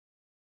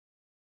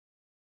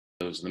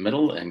those in the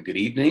middle, and good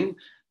evening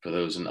for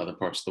those in other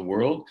parts of the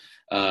world.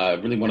 I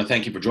really want to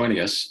thank you for joining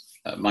us.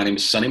 My name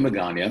is Sonny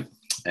Magana,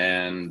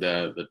 and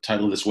the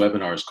title of this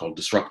webinar is called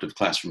Disruptive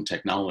Classroom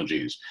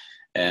Technologies.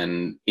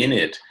 And in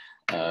it,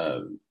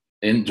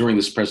 during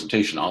this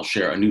presentation, I'll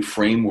share a new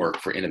framework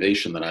for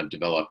innovation that I've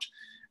developed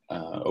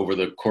over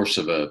the course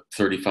of a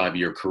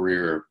 35-year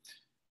career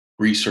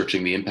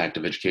researching the impact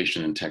of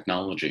education and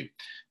technology.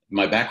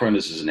 My background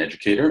is as an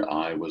educator.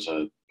 I was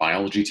a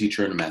biology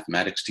teacher and a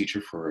mathematics teacher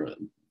for a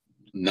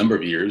number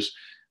of years.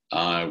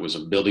 I was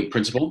a building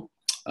principal,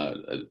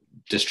 a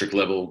district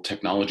level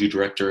technology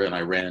director, and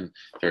I ran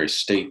various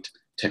state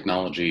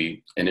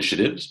technology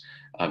initiatives.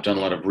 I've done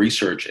a lot of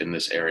research in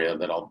this area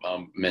that I'll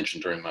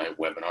mention during my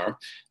webinar.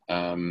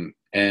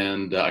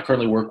 And I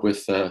currently work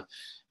with a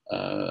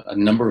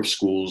number of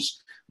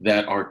schools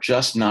that are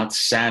just not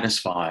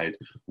satisfied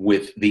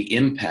with the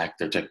impact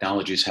their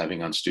technology is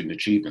having on student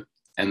achievement.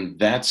 And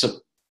that's a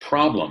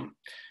problem.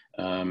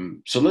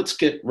 So let's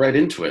get right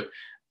into it.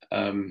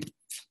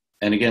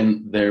 And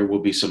again, there will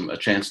be a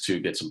chance to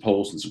get some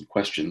polls and some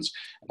questions.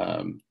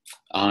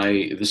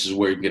 This is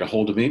where you can get a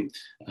hold of me.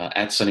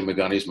 At Sonny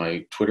Magana is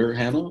my Twitter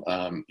handle.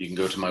 You can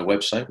go to my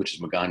website, which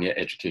is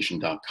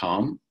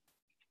maganaeducation.com.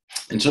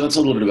 And so that's a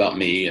little bit about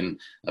me and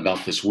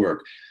about this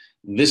work.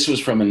 This was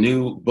from a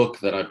new book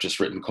that I've just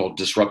written called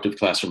Disruptive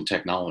Classroom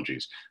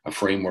Technologies, a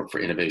framework for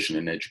innovation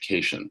in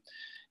education.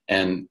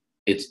 And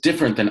it's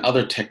different than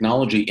other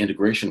technology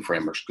integration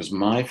frameworks because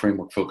my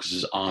framework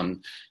focuses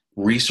on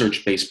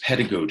research-based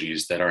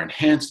pedagogies that are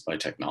enhanced by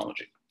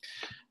technology.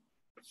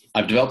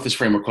 I've developed this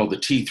framework called the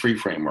T3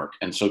 framework.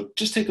 And so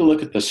just take a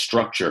look at the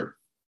structure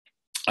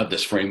of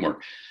this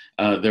framework.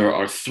 There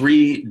are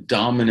three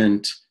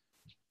dominant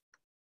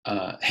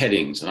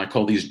headings, and I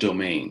call these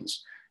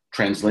domains: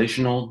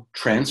 translational,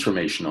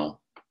 transformational,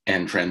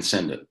 and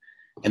transcendent.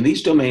 And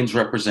these domains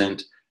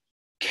represent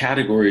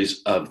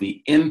categories of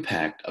the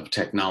impact of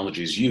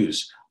technology's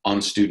use on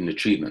student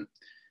achievement.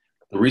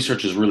 The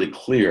research is really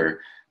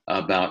clear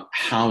about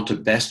how to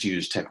best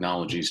use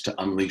technologies to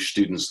unleash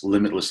students'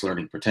 limitless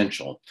learning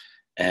potential.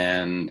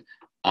 And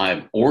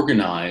I've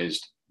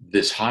organized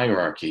this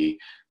hierarchy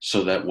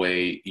so that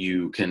way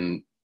you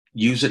can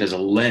use it as a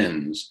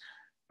lens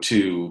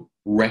to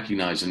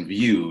recognize and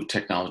view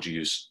technology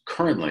use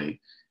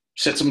currently,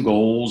 set some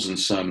goals and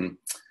some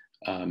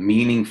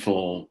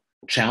meaningful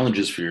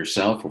challenges for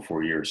yourself or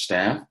for your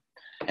staff,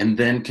 and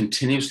then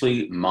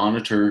continuously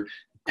monitor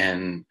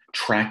and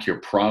track your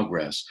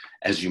progress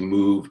as you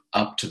move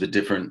up to the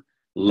different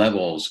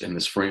levels in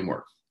this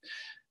framework.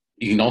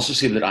 You can also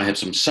see that I have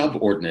some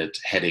subordinate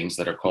headings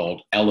that are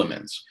called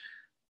elements.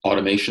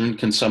 Automation and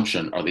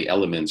consumption are the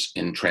elements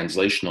in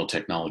translational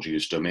technology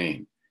use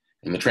domain.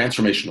 In the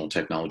transformational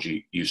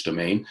technology use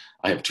domain,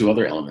 I have two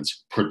other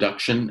elements: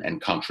 production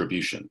and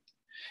contribution.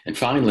 And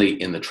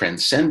finally, in the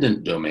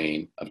transcendent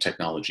domain of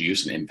technology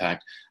use and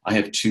impact, I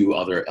have two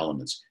other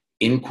elements: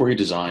 inquiry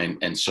design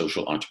and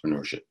social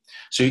entrepreneurship.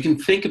 So you can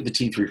think of the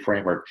T3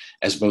 framework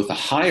as both a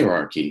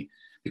hierarchy,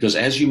 because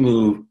as you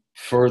move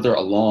further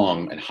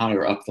along and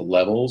higher up the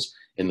levels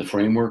in the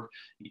framework,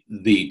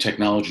 the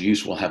technology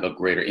use will have a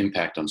greater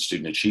impact on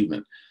student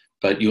achievement.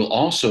 But you'll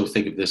also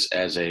think of this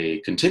as a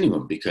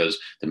continuum, because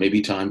there may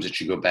be times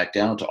that you go back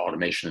down to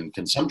automation and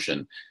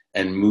consumption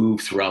and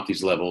move throughout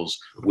these levels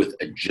with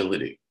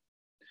agility.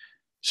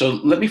 So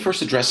let me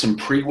first address some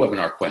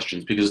pre-webinar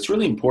questions, because it's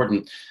really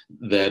important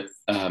that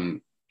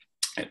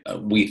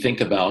we think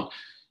about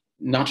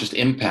not just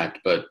impact,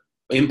 but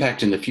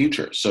impact in the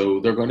future. So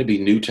there are going to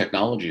be new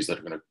technologies that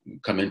are going to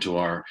come into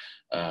our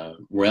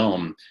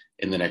realm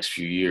in the next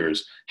few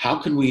years. How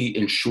can we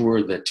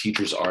ensure that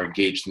teachers are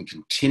engaged in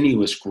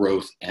continuous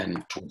growth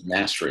and towards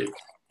mastery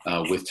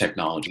with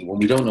technology when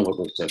we don't know what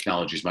those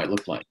technologies might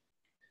look like?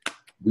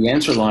 The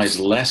answer lies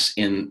less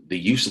in the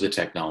use of the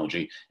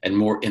technology and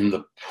more in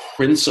the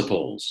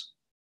principles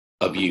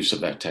of use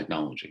of that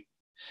technology.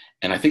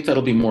 And I think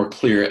that'll be more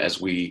clear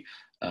as we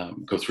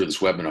go through this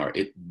webinar.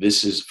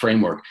 This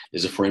framework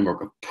is a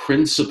framework of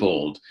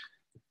principled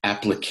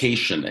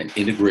application and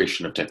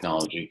integration of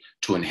technology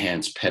to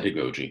enhance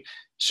pedagogy.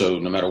 So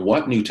no matter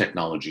what new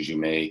technologies you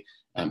may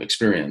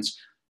experience,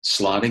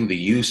 slotting the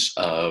use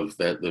of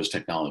those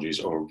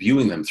technologies or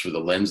viewing them through the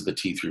lens of the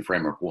T3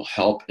 framework will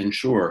help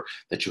ensure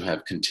that you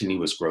have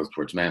continuous growth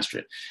towards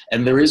mastery.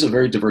 And there is a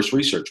very diverse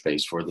research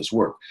base for this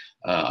work.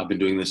 I've been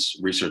doing this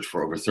research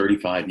for over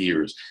 35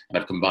 years, and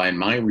I've combined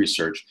my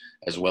research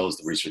as well as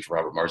the research of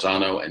Robert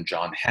Marzano and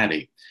John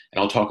Hattie.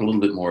 And I'll talk a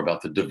little bit more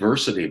about the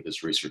diversity of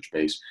this research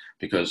base,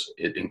 because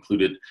it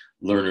included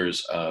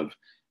learners of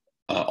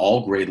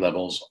all grade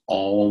levels,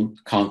 all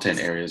content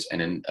areas,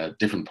 and in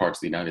different parts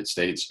of the United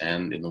States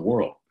and in the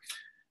world.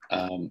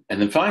 And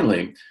then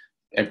finally,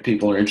 if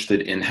people are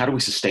interested in how do we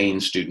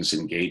sustain students'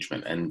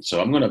 engagement. And so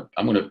I'm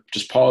gonna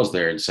just pause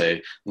there and say,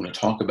 I'm gonna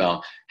talk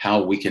about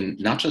how we can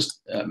not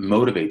just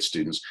motivate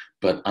students,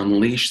 but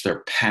unleash their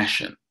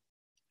passion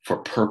for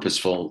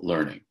purposeful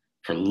learning,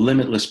 for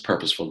limitless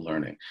purposeful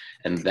learning.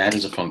 And that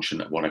is a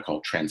function of what I call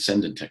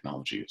transcendent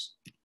technology use.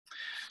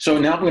 So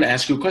now I'm going to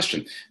ask you a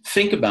question.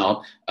 Think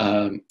about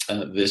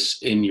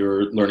this in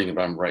your learning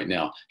environment right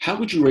now. How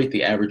would you rate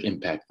the average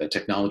impact that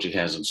technology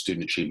has on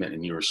student achievement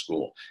in your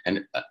school?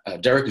 And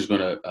Derek is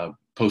going to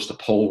post a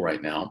poll right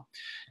now.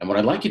 And what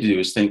I'd like you to do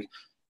is think,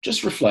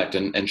 just reflect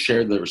and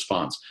share the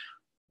response.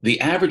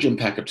 The average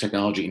impact of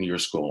technology in your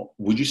school,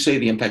 would you say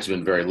the impact's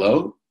been very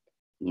low,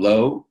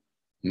 low,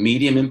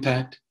 medium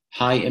impact,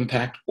 high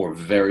impact, or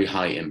very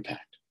high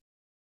impact?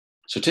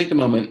 So take a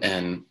moment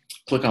and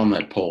click on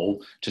that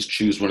poll. Just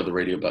choose one of the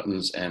radio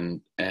buttons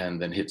and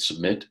then hit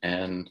submit.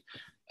 And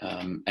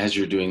as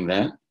you're doing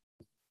that,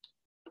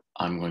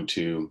 I'm going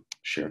to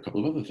share a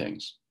couple of other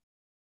things.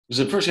 Because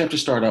at first you have to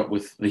start out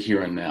with the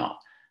here and now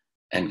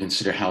and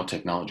consider how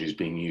technology is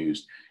being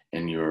used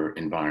in your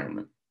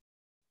environment.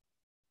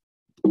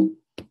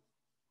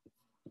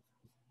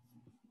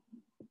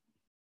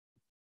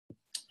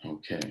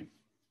 Okay.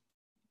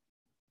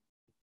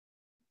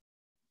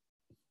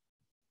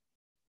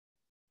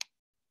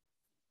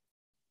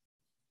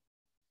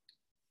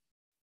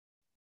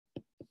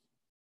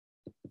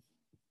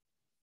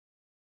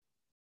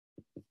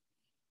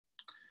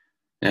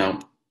 Now,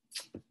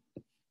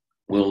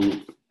 we'll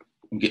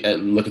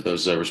look at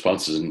those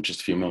responses in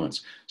just a few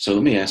moments. So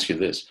let me ask you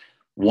this.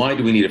 Why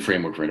do we need a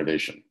framework for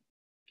innovation?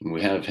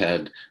 We have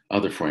had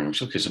other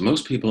frameworks. Okay, so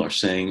most people are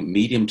saying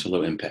medium to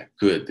low impact.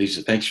 Good.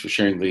 Thanks for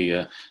sharing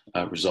the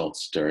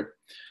results, Derek.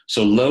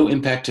 So low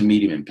impact to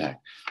medium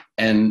impact.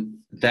 And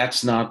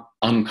that's not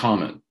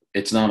uncommon.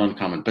 It's not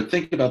uncommon. But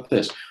think about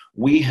this.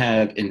 We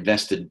have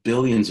invested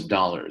billions of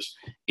dollars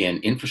in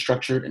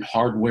infrastructure, in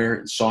hardware,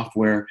 in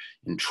software,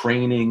 in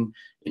training,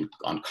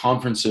 on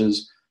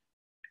conferences.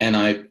 And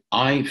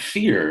I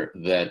fear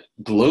that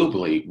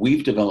globally,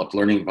 we've developed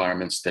learning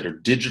environments that are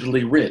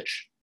digitally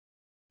rich,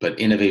 but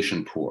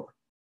innovation poor.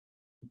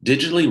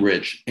 Digitally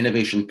rich,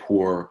 innovation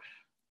poor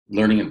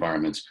learning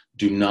environments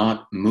do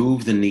not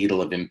move the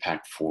needle of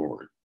impact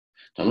forward.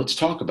 Now let's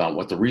talk about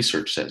what the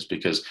research says,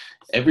 because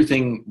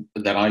everything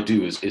that I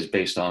do is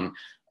based on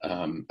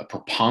a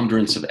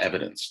preponderance of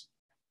evidence.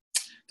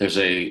 There's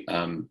a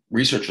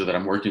researcher that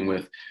I'm working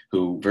with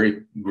who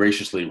very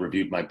graciously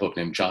reviewed my book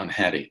named John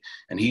Hattie,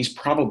 and he's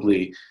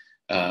probably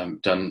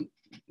done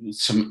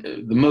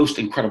the most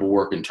incredible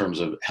work in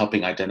terms of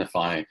helping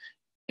identify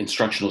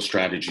instructional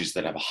strategies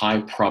that have a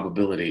high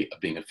probability of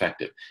being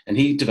effective. And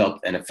he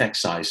developed an effect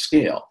size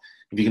scale.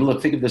 If you can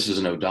look, think of this as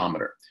an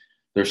odometer.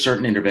 There are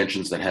certain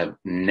interventions that have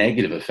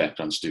negative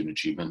effect on student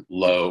achievement,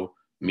 low,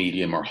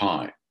 medium, or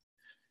high.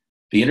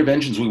 The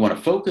interventions we want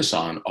to focus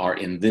on are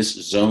in this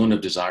zone of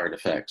desired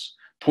effects.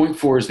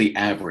 0.4 is the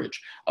average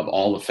of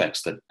all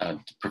effects that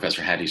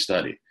Professor Hattie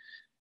studied.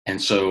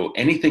 And so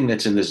anything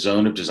that's in this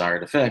zone of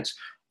desired effects,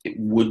 it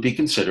would be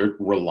considered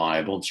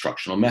reliable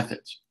instructional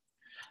methods.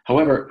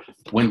 However,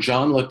 when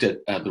John looked at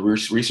the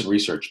recent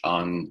research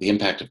on the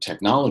impact of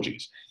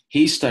technologies,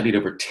 he studied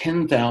over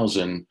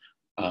 10,000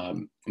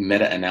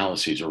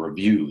 meta-analyses or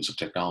reviews of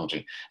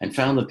technology and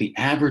found that the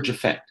average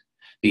effect,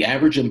 the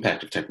average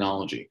impact of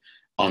technology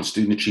on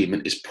student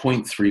achievement is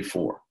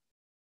 0.34.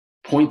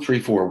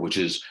 0.34, which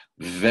is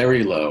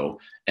very low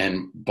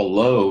and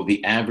below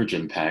the average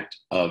impact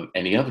of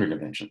any other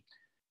intervention.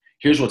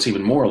 Here's what's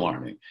even more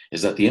alarming,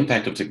 is that the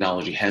impact of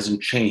technology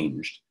hasn't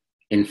changed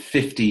in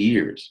 50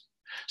 years.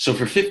 So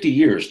for 50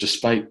 years,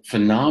 despite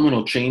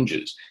phenomenal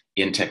changes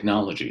in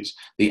technologies,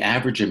 the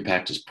average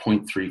impact is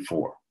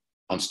 0.34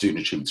 on student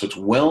achievement. So it's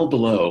well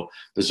below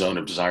the zone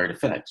of desired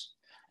effects.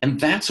 And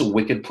that's a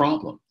wicked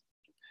problem.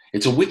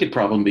 It's a wicked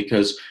problem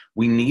because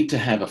we need to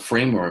have a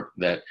framework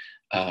that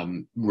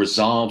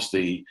resolves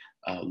the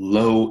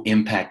low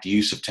impact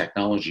use of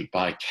technology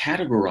by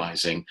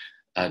categorizing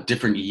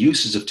different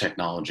uses of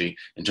technology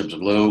in terms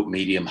of low,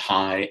 medium,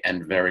 high,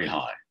 and very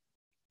high.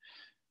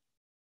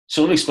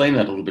 So let me explain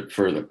that a little bit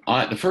further.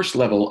 The first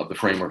level of the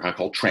framework I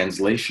call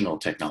translational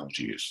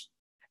technology use.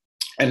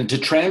 And to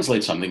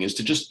translate something is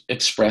to just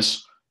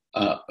express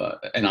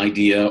an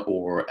idea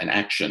or an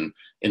action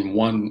in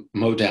one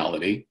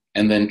modality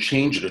and then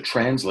change it or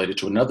translate it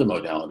to another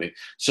modality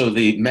so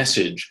the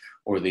message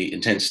or the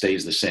intent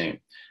stays the same.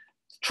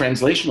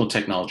 Translational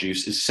technology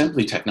use is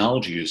simply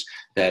technology use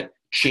that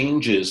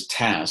changes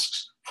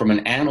tasks from an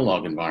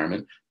analog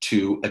environment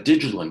to a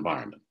digital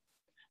environment.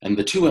 And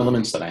the two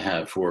elements that I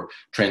have for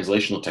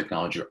translational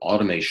technology are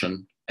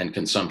automation and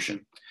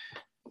consumption.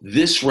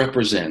 This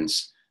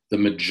represents the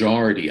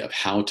majority of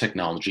how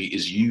technology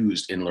is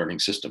used in learning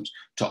systems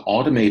to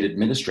automate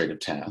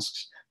administrative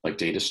tasks like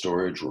data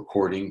storage,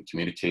 recording,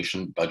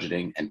 communication,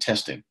 budgeting, and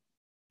testing,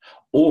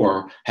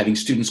 or having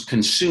students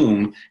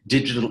consume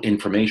digital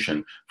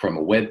information from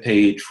a web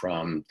page,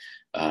 from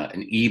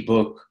an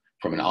ebook,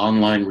 from an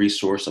online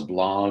resource, a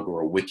blog,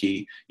 or a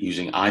wiki,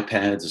 using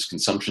iPads as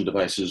consumption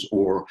devices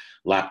or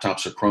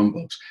laptops or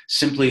Chromebooks,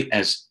 simply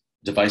as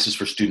devices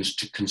for students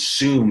to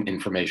consume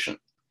information.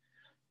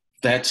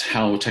 That's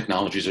how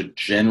technologies are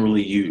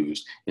generally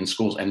used in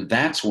schools. And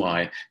that's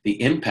why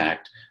the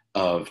impact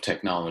of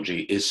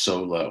technology is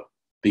so low,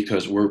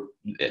 because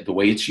the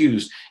way it's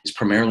used is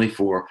primarily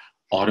for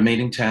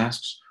automating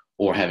tasks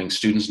or having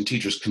students and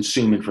teachers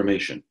consume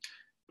information.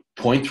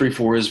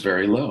 0.34 is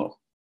very low.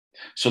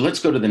 So let's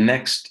go to the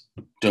next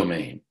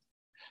domain,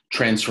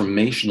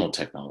 transformational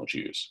technology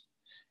use.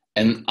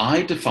 And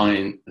I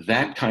define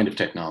that kind of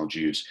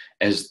technology use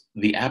as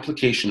the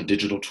application of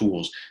digital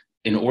tools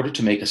in order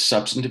to make a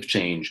substantive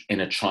change in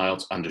a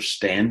child's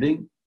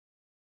understanding,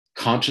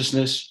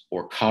 consciousness,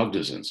 or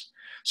cognizance.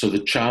 So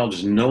the child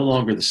is no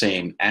longer the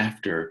same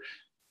after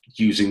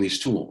using these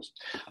tools.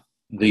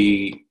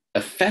 The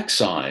effect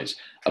size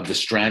of the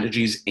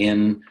strategies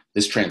in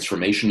this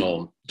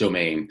transformational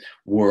domain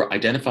were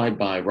identified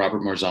by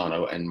Robert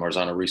Marzano and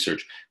Marzano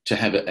Research to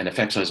have an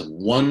effect size of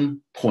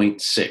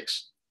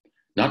 1.6,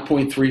 not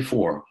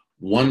 0.34,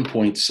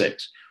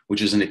 1.6,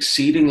 which is an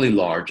exceedingly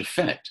large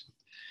effect.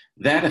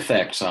 That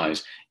effect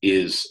size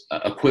is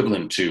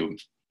equivalent to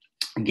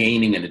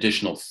gaining an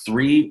additional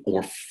 3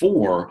 or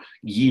 4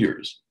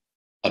 years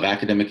of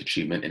academic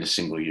achievement in a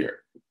single year.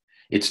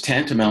 It's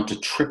tantamount to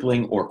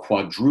tripling or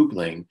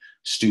quadrupling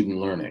student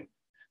learning.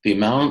 The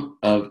amount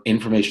of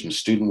information a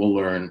student will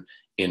learn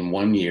in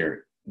 1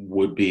 year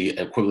would be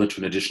equivalent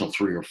to an additional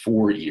 3 or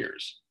 4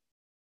 years.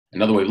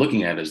 Another way of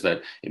looking at it is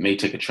that it may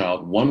take a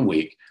child 1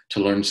 week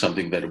to learn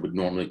something that it would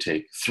normally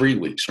take 3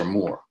 weeks or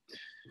more.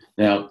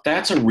 Now,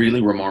 that's a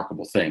really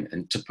remarkable thing.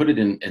 And to put it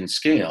in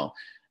scale,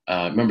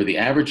 remember the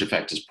average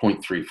effect is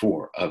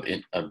 0.34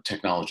 of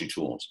technology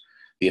tools.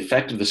 The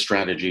effect of the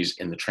strategies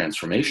in the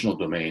transformational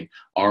domain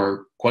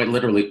are quite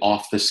literally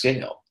off the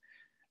scale.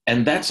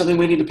 And that's something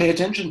we need to pay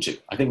attention to.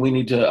 I think we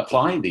need to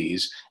apply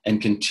these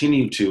and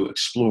continue to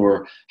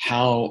explore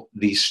how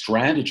these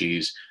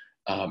strategies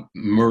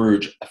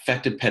merge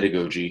effective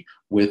pedagogy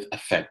with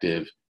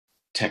effective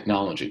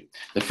technology.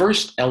 The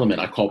first element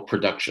I call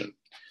production.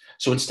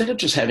 So instead of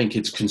just having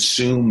kids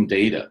consume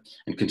data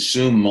and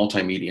consume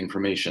multimedia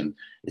information,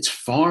 it's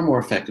far more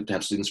effective to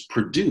have students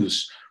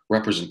produce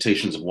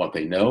representations of what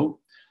they know,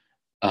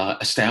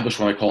 establish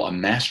what I call a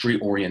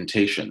mastery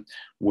orientation,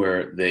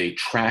 where they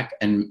track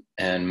and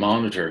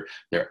monitor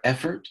their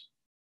effort,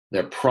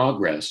 their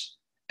progress,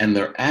 and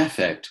their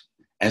affect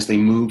as they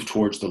move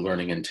towards the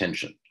learning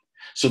intention.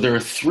 So there are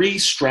 3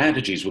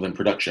 strategies within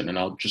production, and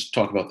I'll just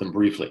talk about them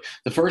briefly.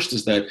 The first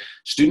is that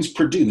students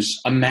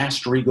produce a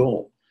mastery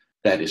goal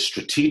that is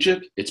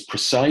strategic, it's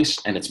precise,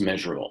 and it's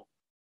measurable.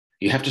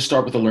 You have to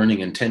start with a learning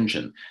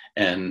intention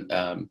and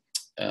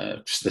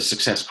the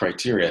success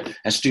criteria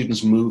as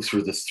students move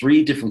through the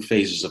 3 different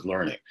phases of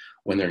learning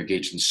when they're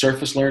engaged in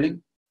surface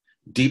learning,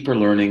 deeper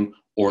learning,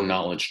 or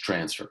knowledge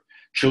transfer.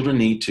 Children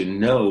need to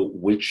know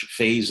which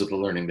phase of the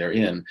learning they're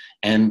in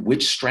and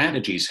which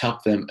strategies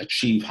help them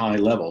achieve high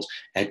levels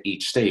at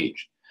each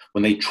stage.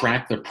 When they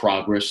track their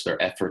progress,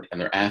 their effort,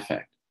 and their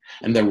affect,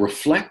 and they're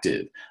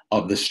reflective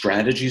of the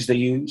strategies they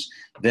use,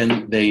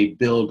 then they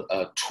build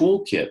a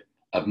toolkit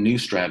of new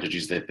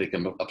strategies that they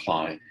can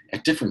apply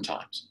at different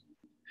times.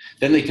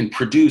 Then they can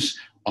produce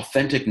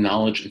authentic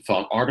knowledge and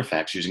thought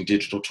artifacts using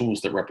digital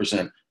tools that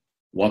represent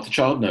what the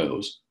child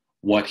knows,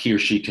 what he or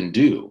she can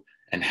do,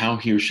 and how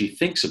he or she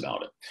thinks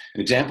about it.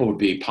 An example would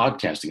be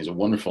podcasting is a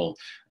wonderful,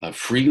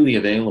 freely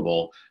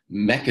available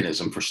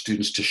mechanism for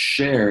students to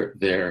share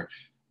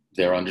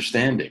their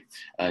understanding.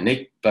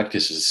 Nate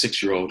Butkus is a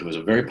 6-year-old who has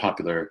a very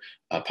popular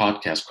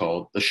podcast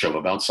called The Show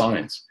About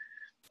Science,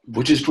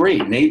 which is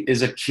great. Nate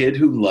is a kid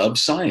who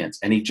loves science,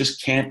 and he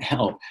just can't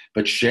help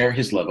but share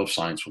his love of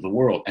science with the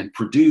world. And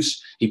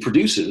he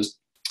produces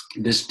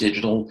this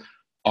digital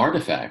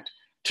artifact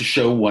to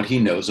show what he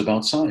knows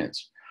about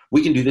science.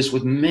 We can do this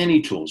with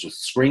many tools, with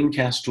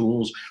screencast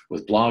tools,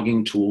 with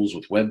blogging tools,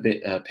 with web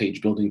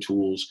page building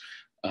tools.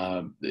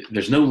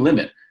 There's no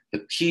limit.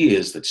 The key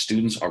is that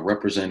students are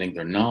representing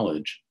their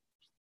knowledge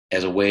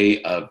as a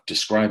way of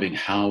describing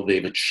how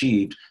they've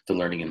achieved the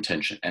learning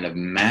intention and have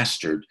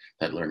mastered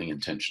that learning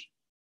intention.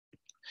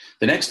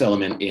 The next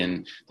element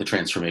in the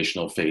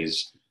transformational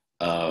phase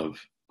of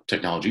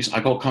technologies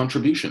I call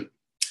contribution.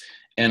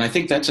 And I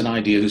think that's an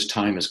idea whose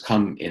time has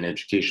come in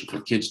education for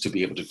kids to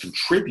be able to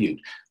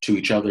contribute to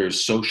each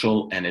other's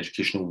social and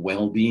educational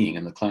well-being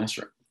in the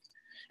classroom.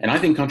 And I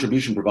think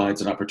contribution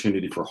provides an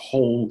opportunity for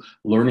whole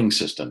learning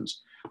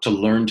systems to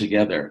learn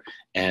together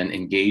and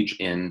engage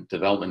in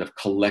development of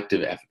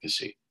collective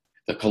efficacy,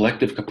 the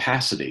collective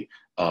capacity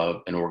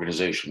of an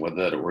organization, whether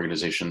that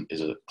organization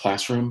is a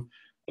classroom,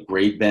 a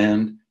grade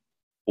band,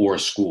 or a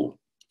school.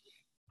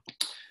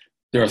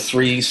 There are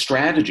 3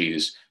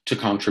 strategies to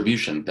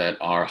contribution that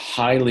are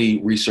highly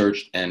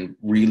researched and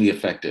really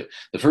effective.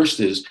 The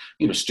first is,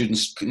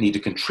 students need to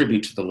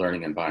contribute to the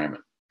learning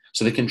environment.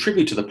 So they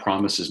contribute to the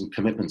promises and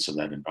commitments of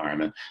that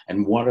environment,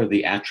 and what are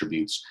the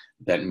attributes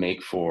that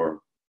make for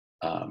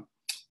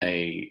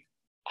a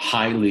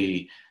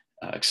highly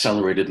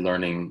accelerated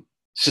learning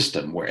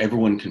system where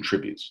everyone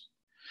contributes.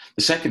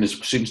 The second is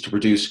for students to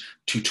produce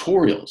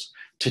tutorials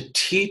to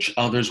teach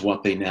others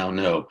what they now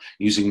know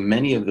using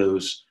many of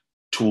those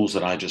tools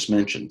that I just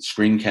mentioned: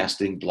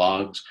 screencasting,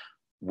 blogs,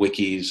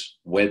 wikis,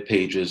 web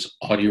pages,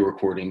 audio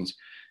recordings.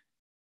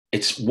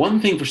 It's one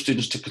thing for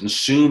students to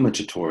consume a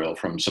tutorial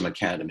from some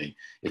academy.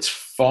 It's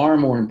far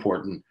more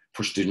important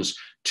for students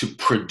to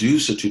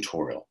produce a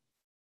tutorial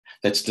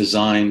that's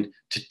designed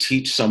to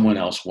teach someone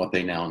else what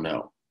they now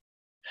know.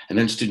 And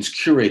then students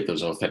curate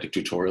those authentic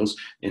tutorials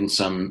in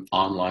some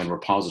online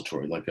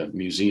repository, like a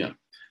museum.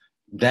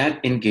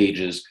 That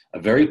engages a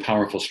very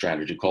powerful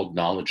strategy called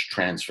knowledge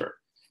transfer,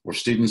 where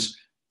students,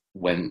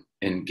 when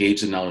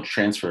engaged in knowledge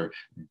transfer,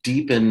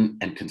 deepen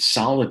and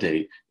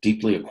consolidate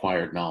deeply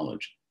acquired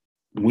knowledge.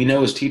 We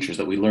know as teachers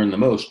that we learn the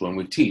most when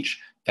we teach.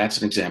 That's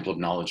an example of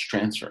knowledge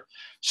transfer.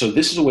 So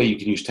this is a way you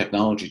can use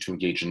technology to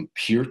engage in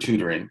peer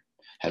tutoring,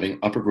 having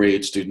upper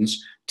grade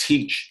students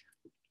teach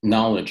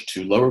knowledge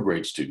to lower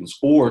grade students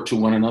or to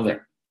one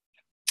another.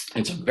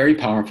 It's a very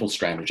powerful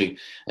strategy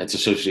that's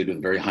associated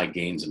with very high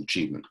gains in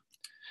achievement.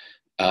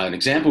 An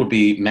example would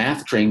be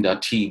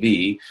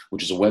mathtrain.tv,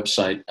 which is a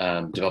website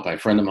developed by a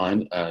friend of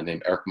mine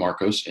named Eric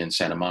Marcos in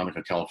Santa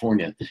Monica,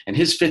 California. And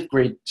his 5th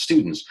grade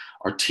students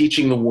are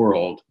teaching the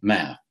world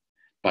math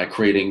by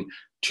creating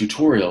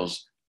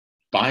tutorials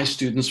by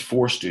students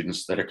for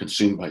students that are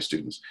consumed by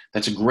students.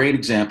 That's a great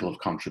example of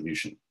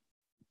contribution.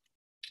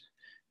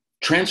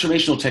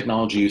 Transformational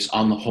technologies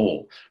on the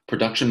whole,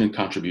 production and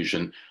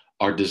contribution,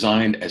 are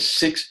designed as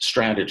 6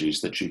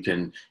 strategies that you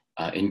can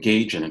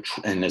engage in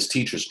and as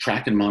teachers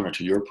track and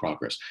monitor your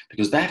progress,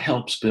 because that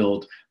helps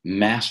build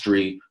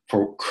mastery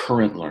for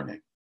current learning.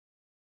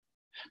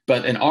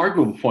 But an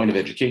arguable point of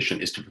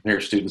education is to prepare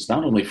students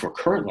not only for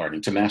current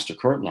learning, to master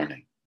current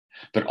learning,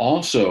 but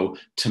also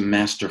to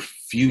master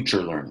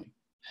future learning.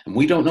 And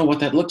we don't know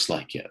what that looks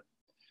like yet.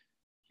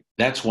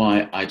 That's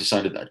why I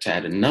decided to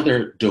add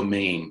another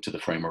domain to the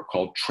framework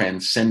called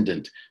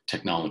transcendent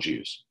technology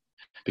use,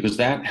 because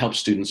that helps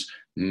students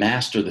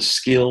master the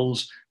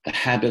skills, the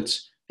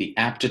habits, the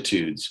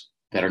aptitudes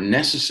that are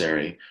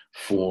necessary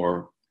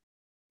for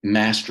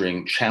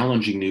mastering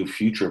challenging new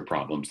future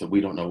problems that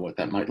we don't know what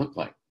that might look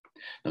like.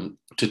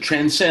 To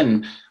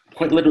transcend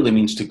quite literally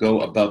means to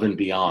go above and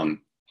beyond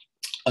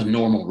a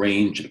normal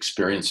range of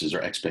experiences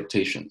or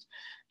expectations.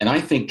 And I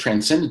think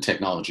transcendent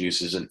technology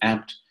use is an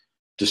apt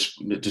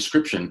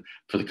description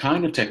for the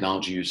kind of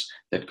technology use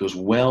that goes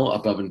well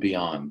above and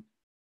beyond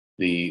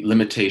the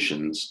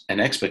limitations and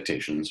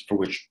expectations for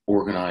which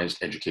organized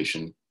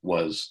education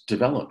was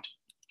developed.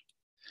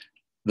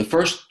 The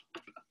first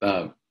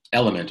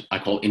element I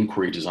call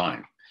inquiry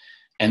design.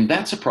 And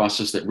that's a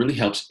process that really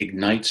helps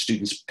ignite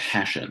students'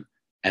 passion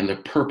and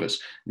their purpose,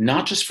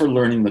 not just for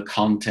learning the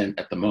content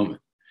at the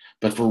moment,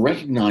 but for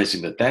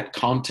recognizing that that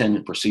content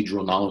and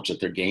procedural knowledge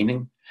that they're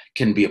gaining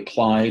can be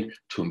applied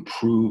to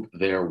improve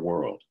their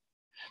world.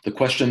 The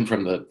question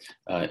from the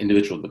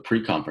individual at the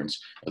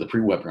pre-conference, or the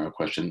pre-webinar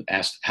question,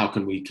 asked, how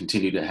can we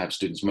continue to have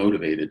students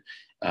motivated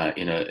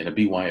in a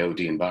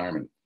BYOD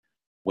environment?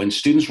 When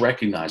students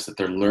recognize that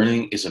their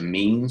learning is a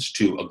means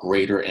to a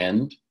greater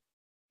end,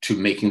 to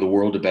making the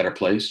world a better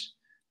place,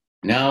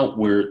 now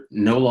we're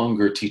no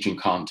longer teaching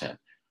content.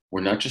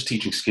 We're not just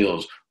teaching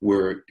skills,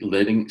 we're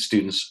letting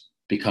students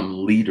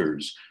become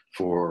leaders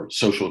for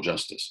social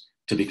justice,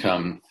 to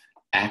become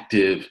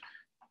active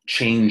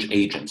change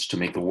agents to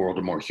make the world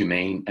a more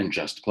humane and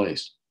just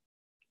place.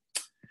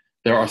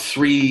 There are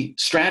 3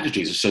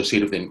 strategies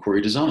associated with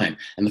inquiry design.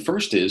 And the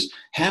first is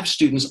have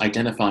students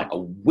identify a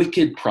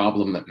wicked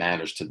problem that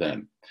matters to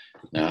them.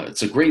 Now,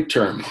 it's a great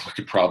term,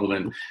 wicked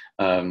problem.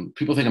 And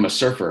people think I'm a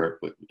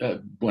surfer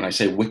when I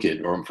say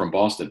wicked, or I'm from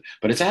Boston.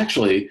 But it's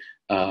actually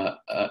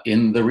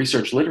in the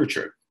research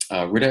literature.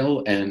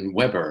 Riddell and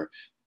Weber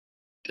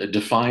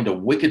defined a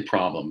wicked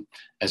problem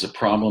as a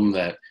problem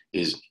that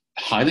is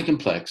highly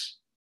complex,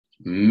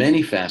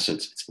 many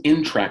facets, it's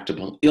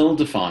intractable,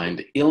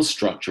 ill-defined,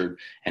 ill-structured,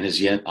 and is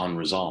yet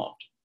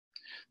unresolved.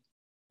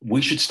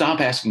 We should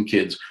stop asking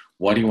kids,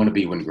 what do you want to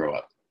be when you grow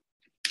up?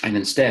 And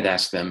instead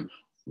ask them,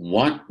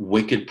 what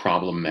wicked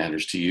problem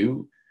matters to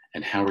you,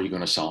 and how are you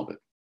going to solve it?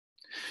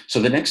 So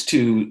the next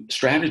 2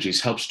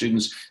 strategies help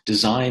students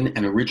design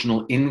an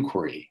original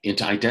inquiry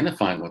into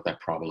identifying what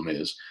that problem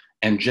is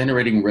and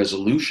generating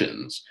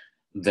resolutions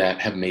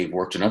that have may have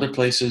worked in other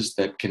places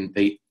that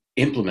they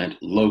implement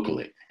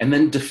locally, and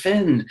then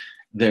defend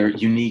their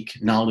unique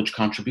knowledge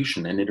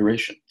contribution and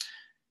iteration.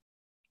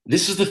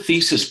 This is the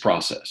thesis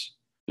process.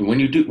 And when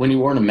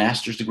you earn a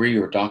master's degree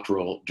or a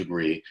doctoral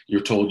degree,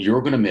 you're told you're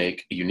going to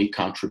make a unique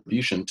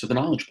contribution to the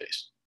knowledge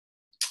base.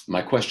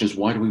 My question is,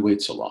 why do we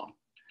wait so long?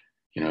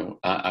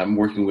 I'm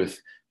working with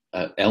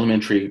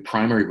elementary,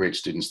 primary grade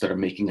students that are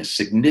making a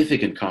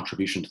significant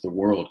contribution to the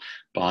world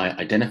by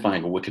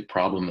identifying a wicked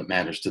problem that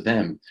matters to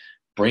them,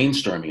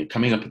 brainstorming and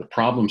coming up with a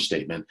problem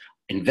statement,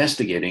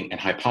 investigating and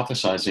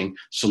hypothesizing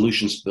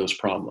solutions to those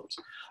problems.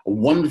 A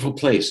wonderful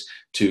place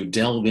to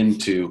delve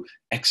into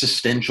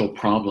existential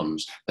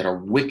problems that are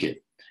wicked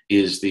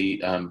is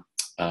the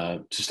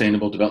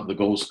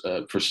goals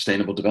for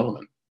sustainable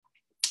development.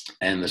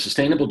 And the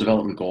Sustainable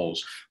Development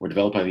Goals were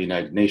developed by the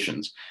United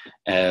Nations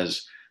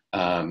as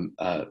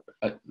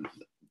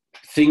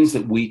things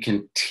that we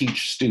can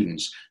teach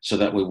students so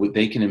that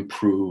they can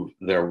improve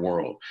their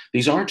world.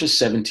 These aren't just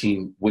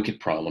 17 wicked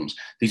problems.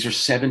 These are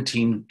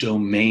 17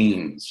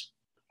 domains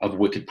of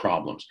wicked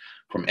problems,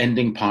 from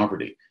ending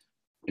poverty,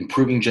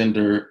 improving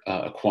gender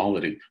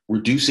equality,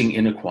 reducing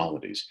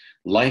inequalities,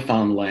 life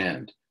on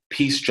land,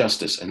 peace,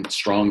 justice, and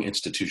strong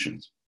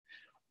institutions.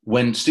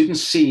 When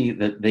students see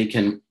that they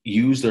can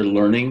use their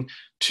learning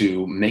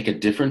to make a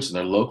difference in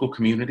their local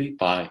community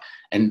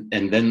and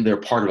then they're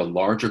part of a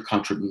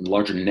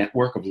larger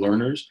network of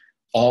learners,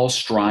 all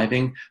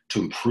striving to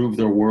improve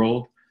their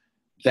world,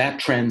 that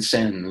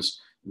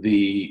transcends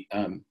the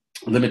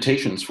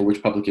limitations for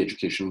which public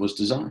education was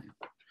designed.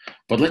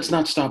 But let's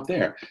not stop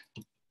there.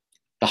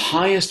 The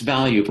highest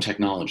value of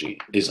technology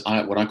is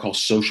what I call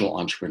social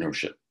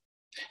entrepreneurship.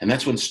 And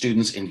that's when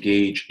students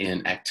engage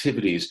in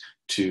activities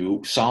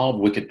to solve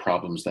wicked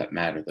problems that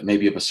matter, that may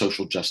be of a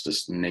social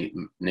justice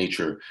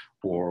nature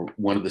or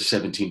one of the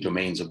 17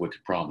 domains of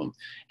wicked problem.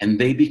 And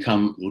they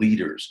become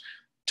leaders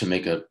to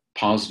make a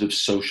positive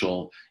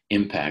social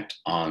impact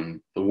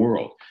on the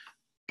world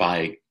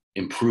by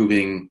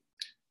improving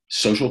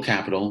social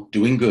capital,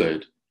 doing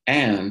good,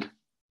 and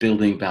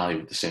building value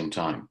at the same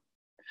time.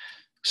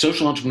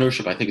 Social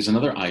entrepreneurship, I think, is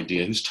another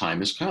idea whose time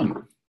has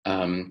come.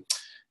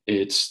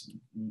 It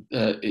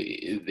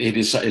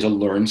is a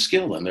learned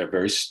skill, and there are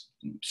very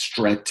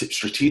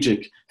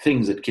strategic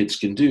things that kids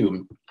can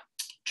do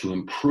to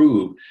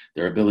improve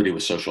their ability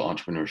with social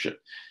entrepreneurship.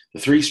 The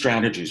three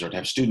strategies are to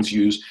have students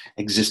use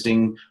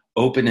existing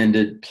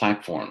open-ended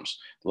platforms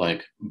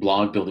like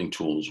blog building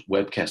tools,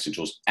 webcasting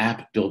tools,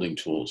 app building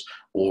tools,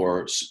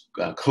 or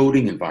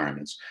coding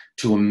environments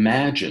to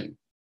imagine,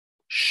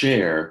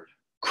 share,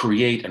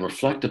 create, and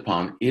reflect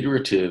upon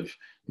iterative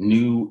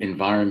new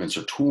environments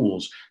or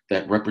tools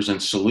that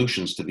represent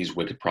solutions to these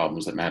wicked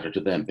problems that matter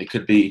to them. They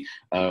could be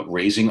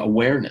raising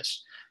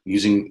awareness,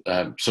 using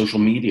social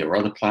media or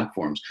other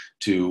platforms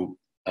to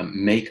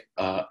make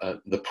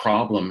the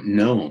problem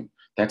known.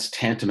 That's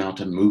tantamount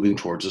to moving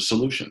towards a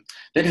solution.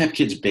 Then have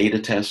kids beta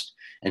test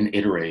and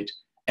iterate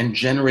and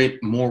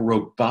generate more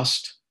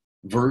robust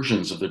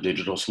versions of their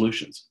digital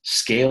solutions,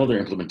 scale their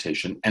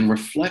implementation, and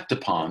reflect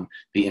upon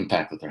the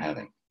impact that they're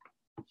having.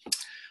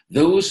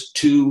 Those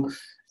two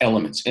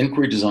elements,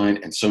 inquiry design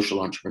and social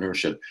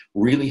entrepreneurship,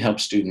 really help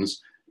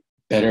students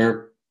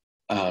become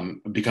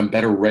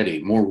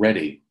more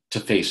ready to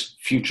face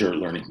future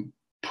learning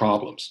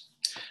problems.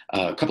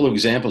 A couple of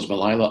examples: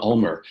 Malila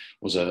Ulmer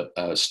was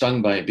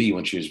stung by a bee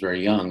when she was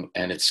very young,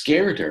 and it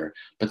scared her,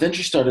 but then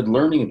she started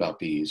learning about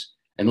bees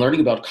and learning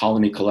about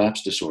colony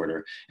collapse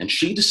disorder, and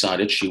she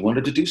decided she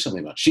wanted to do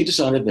something about it. She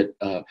decided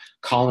that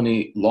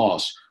colony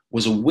loss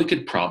was a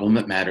wicked problem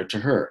that mattered to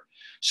her.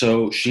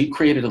 So she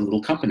created a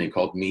little company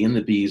called Me and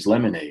the Bees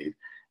Lemonade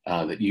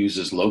that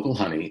uses local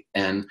honey,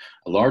 and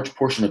a large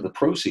portion of the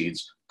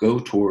proceeds go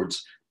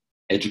towards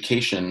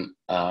education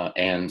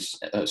and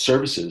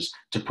services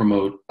to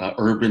promote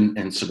urban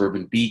and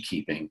suburban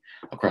beekeeping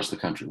across the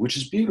country, which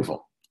is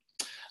beautiful.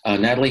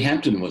 Natalie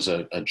Hampton was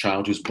a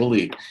child who was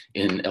bullied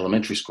in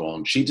elementary school,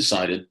 and she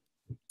decided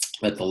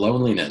that the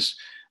loneliness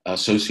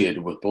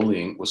associated with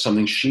bullying was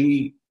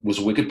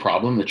a wicked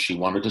problem that she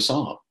wanted to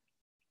solve.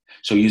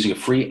 So using a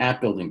free app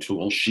building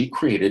tool, she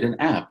created an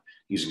app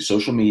using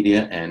social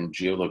media and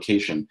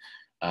geolocation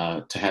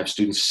to have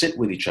students sit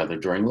with each other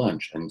during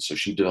lunch. And so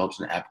she develops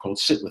an app called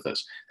Sit With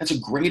Us. That's a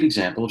great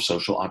example of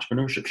social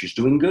entrepreneurship. She's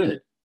doing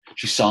good.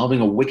 She's solving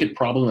a wicked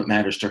problem that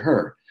matters to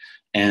her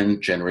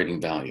and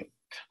generating value.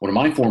 One of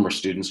my former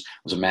students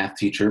was a math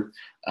teacher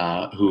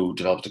who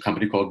developed a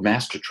company called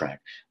MasterTrack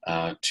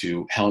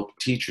to help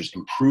teachers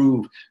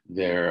improve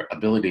their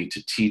ability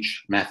to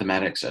teach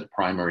mathematics at a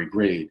primary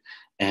grade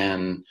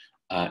and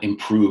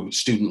improve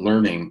student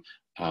learning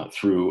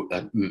through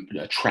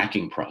a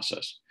tracking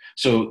process.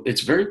 So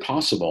it's very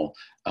possible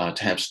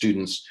to have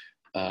students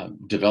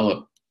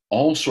develop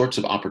all sorts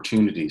of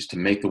opportunities to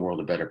make the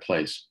world a better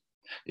place.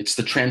 It's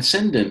the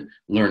transcendent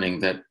learning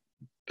that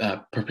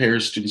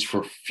prepares students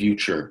for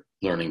future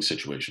learning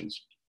situations.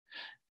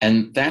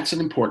 And that's an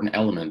important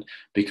element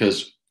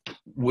because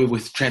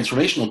with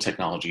transformational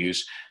technology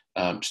use,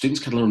 students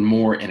can learn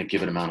more in a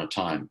given amount of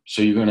time.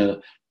 So you're going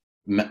to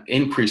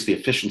increase the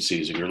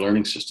efficiencies of your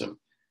learning system.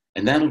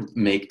 And that'll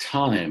make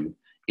time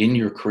in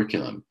your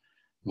curriculum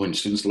when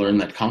students learn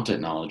that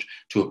content knowledge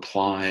to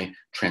apply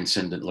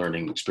transcendent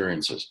learning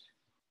experiences.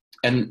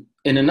 And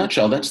in a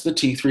nutshell, that's the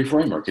T3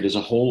 framework. It's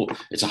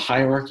a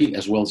hierarchy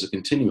as well as a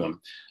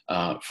continuum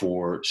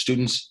for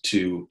students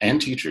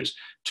and teachers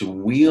to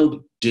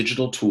wield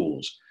digital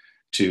tools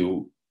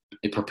to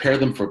prepare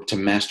them to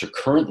master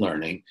current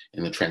learning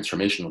in the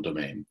transformational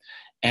domain,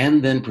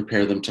 and then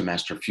prepare them to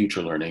master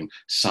future learning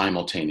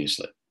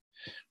simultaneously.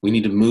 We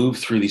need to move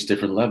through these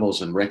different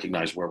levels and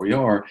recognize where we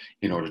are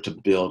in order to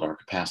build our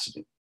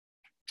capacity.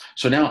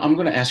 So now I'm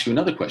going to ask you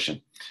another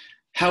question.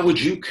 How would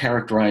you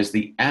characterize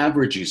the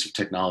average use of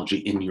technology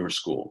in your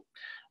school?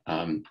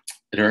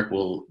 Derek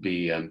will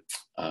be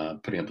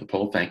putting up the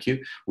poll. Thank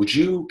you. Would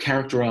you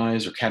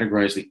characterize or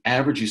categorize the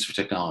average use of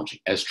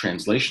technology as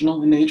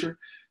translational in nature,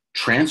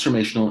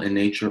 transformational in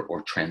nature,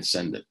 or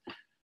transcendent?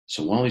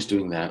 So while he's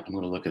doing that, I'm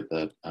going to look at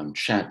the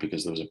chat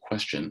because there was a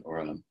question or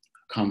a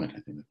comment, I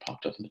think, that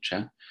popped up in the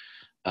chat.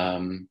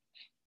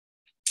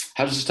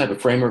 How does this type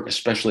of framework,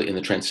 especially in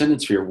the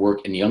transcendent sphere,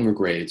 work in younger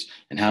grades,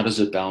 and how does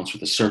it balance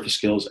with the surface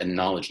skills and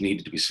knowledge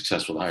needed to be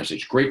successful at the higher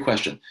stage? Great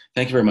question.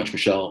 Thank you very much,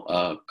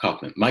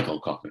 Michael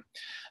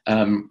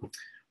Kaufman.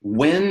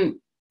 When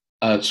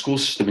a school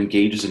system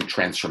engages in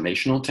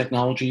transformational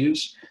technology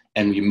use,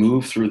 and you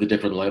move through the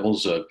different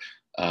levels of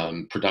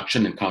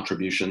production and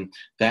contribution,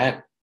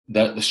 that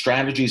the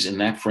strategies in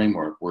that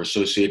framework were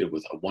associated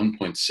with a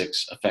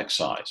 1.6 effect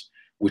size,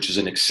 which is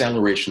an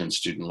acceleration in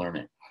student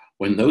learning.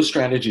 When those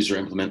strategies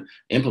are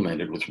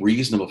implemented with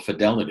reasonable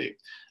fidelity,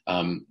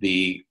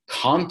 the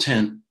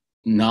content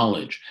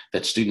knowledge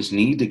that students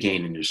need to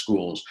gain in your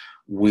schools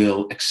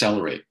will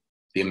accelerate.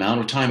 The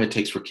amount of time it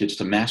takes for kids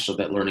to master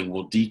that learning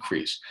will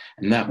decrease.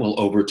 And that will,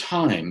 over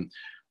time,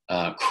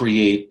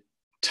 create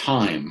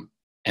time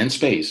and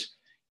space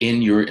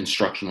in your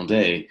instructional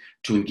day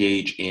to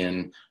engage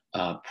in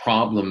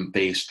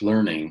problem-based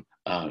learning,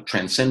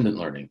 transcendent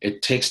learning.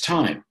 It takes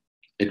time.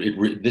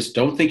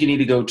 Don't think you need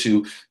to go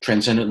to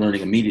transcendent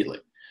learning immediately.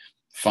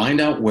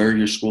 Find out where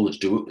your school is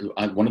doing.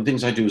 One of the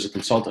things I do as a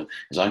consultant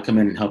is I come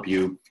in and help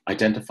you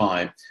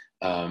identify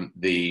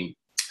the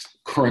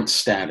current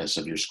status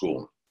of your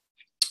school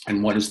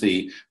and what is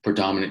the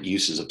predominant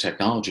uses of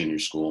technology in your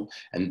school.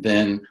 And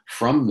then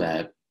from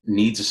that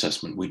needs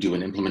assessment, we do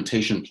an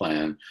implementation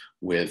plan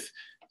with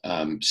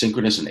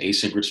synchronous and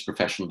asynchronous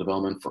professional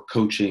development for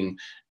coaching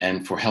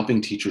and for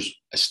helping teachers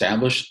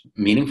establish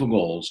meaningful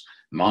goals,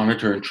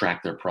 monitor and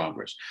track their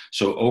progress.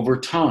 So over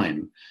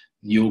time,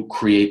 you'll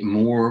create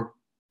more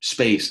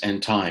space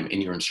and time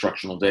in your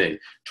instructional day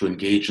to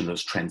engage in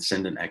those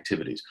transcendent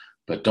activities.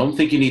 But don't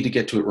think you need to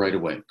get to it right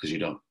away, because you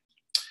don't.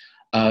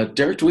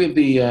 Derek, do we have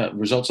the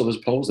results of those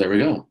polls? There we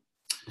go.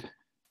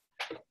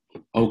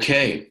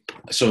 Okay,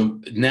 so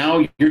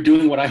now you're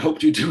doing what I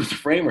hoped you'd do with the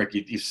framework.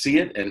 You see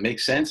it and it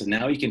makes sense, and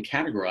now you can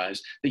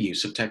categorize the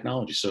use of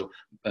technology. So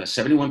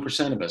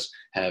 71% of us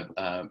have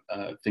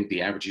think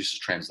the average use is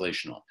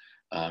translational.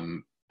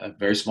 A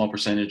very small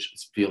percentage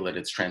feel that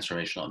it's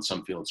transformational, and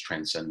some feel it's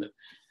transcendent.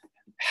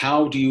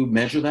 How do you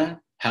measure that?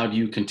 How do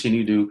you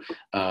continue to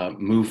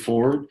move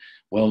forward?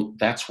 Well,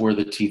 that's where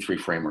the T3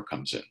 framework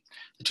comes in.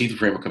 The T3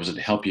 framework comes in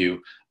to help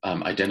you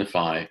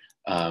identify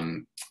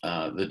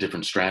the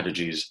different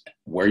strategies,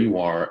 where you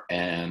are,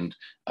 and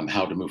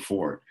how to move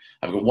forward.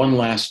 I've got one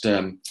last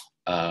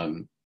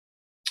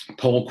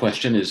poll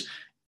question is,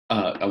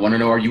 I want to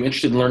know, are you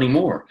interested in learning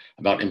more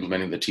about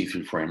implementing the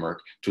T3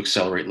 framework to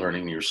accelerate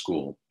learning in your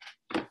school?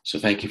 So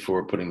thank you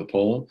for putting the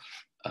poll.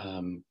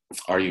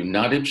 Are you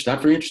not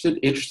very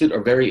interested,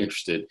 or very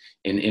interested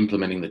in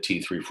implementing the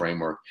T3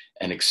 framework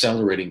and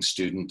accelerating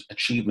student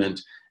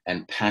achievement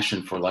and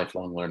passion for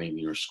lifelong learning in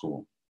your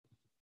school?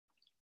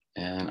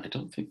 And I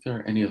don't think there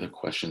are any other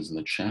questions in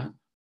the chat.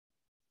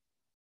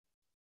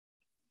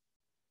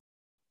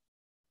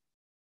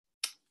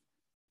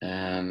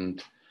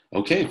 And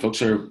okay,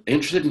 folks are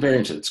interested and very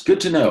interested. It's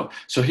good to know.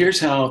 So here's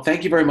how,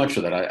 thank you very much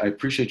for that. I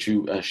appreciate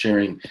you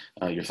sharing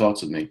your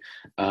thoughts with me.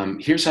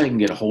 Here's how you can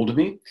get a hold of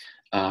me.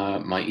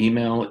 My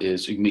email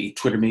is, you can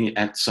Twitter me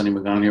at Sonny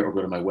Magana, or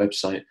go to my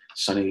website,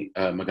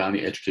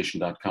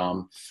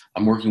 sonnymaganaeducation.com.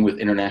 I'm working with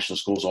international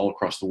schools all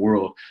across the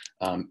world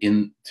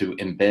to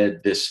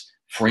embed this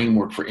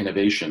framework for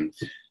innovation.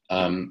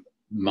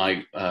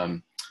 My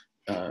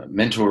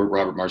mentor,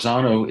 Robert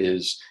Marzano,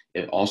 is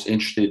also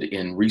interested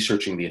in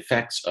researching the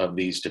effects of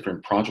these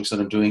different projects that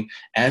I'm doing,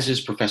 as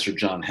is Professor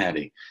John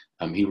Hattie.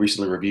 He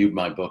recently reviewed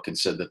my book and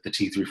said that the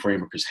T3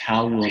 framework is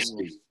how we'll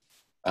see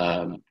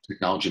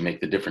technology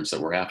make the difference that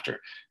we're after.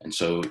 And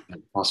so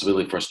the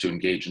possibility for us to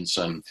engage in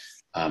some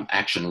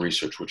action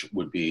research, which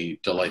would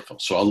be delightful.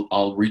 So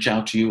I'll reach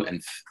out to you,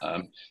 and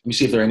let me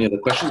see if there are any other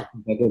questions.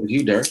 I'll go over to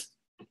you, Derek.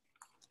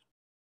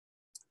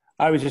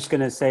 I was just going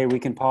to say we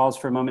can pause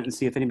for a moment and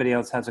see if anybody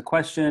else has a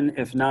question.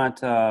 If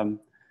not,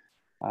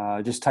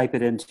 just type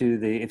it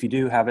into if you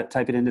do have it,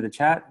 type it into the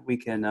chat. We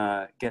can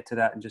get to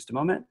that in just a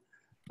moment.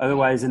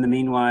 Otherwise, in the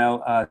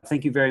meanwhile,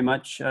 thank you very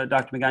much,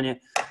 Dr. Magana,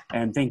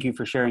 and thank you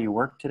for sharing your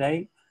work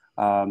today.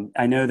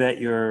 I know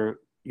that your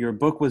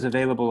book was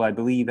available, I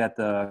believe, at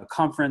the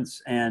conference.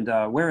 And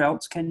where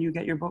else can you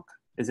get your book?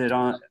 Is it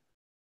on?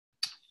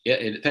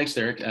 Yeah, thanks,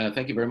 Derek.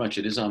 Thank you very much.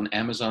 It is on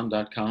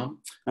Amazon.com.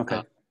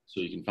 Okay. So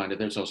you can find it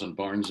there. It's also on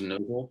Barnes &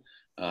 Noble.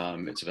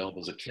 It's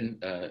available as a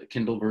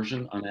Kindle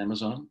version on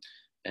Amazon.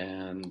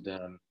 And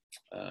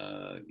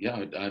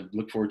yeah, I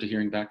look forward to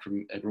hearing back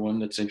from everyone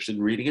that's interested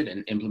in reading it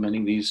and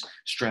implementing these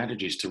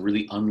strategies to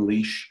really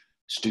unleash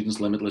students'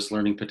 limitless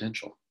learning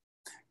potential.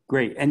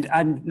 Great. And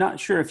I'm not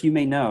sure if you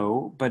may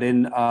know, but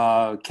in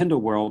Kindle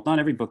world, not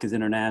every book is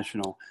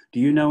international. Do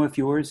you know if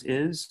yours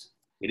is?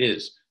 It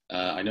is.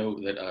 I know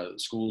that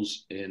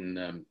schools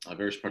in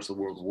various parts of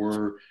the world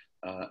were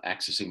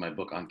accessing my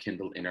book on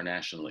Kindle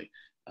internationally.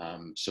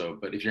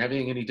 But if you're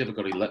having any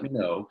difficulty, let me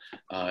know,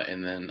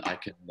 and then I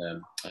can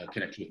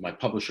connect you with my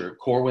publisher.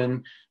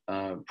 Corwin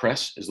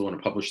Press is the one who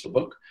published the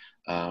book,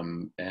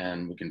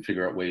 and we can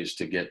figure out ways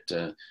to get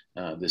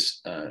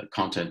this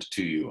content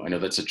to you. I know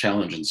that's a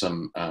challenge in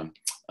some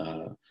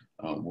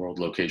world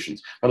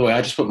locations. By the way,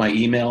 I just put my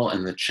email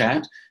in the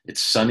chat.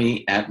 It's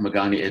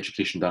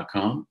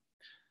sunny@maganiaeducation.com.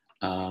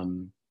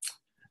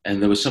 And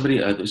there was somebody,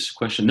 this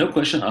question, no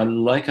question, I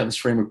like how this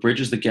framework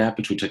bridges the gap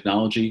between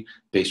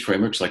technology-based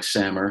frameworks like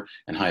SAMR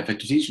and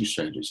high-effective teaching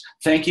strategies.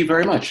 Thank you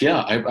very much.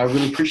 Yeah, I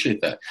really appreciate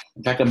that.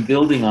 In fact, I'm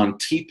building on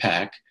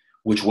TPAC,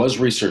 which was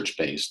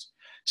research-based.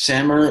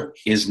 SAMR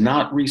is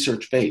not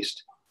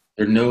research-based.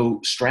 There are no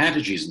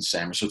strategies in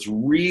SAMR, so it's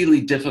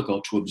really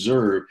difficult to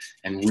observe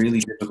and really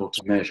difficult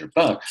to measure.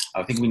 But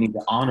I think we need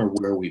to honor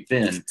where we've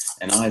been,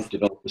 and I've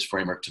developed this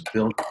framework to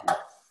build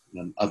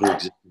on other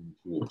existing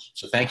tools.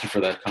 So thank you for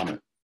that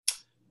comment.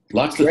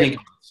 Lots to think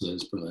about,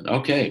 Berlin.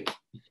 Okay.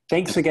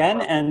 Thanks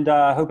again, and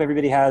hope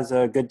everybody has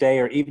a good day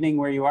or evening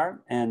where you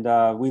are. And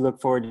we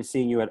look forward to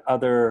seeing you at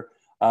other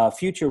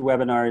future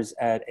webinars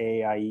at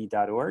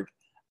AAIE.org.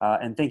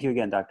 And thank you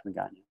again, Dr.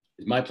 Magana.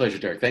 It's my pleasure,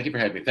 Derek. Thank you for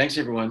having me. Thanks,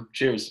 everyone.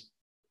 Cheers.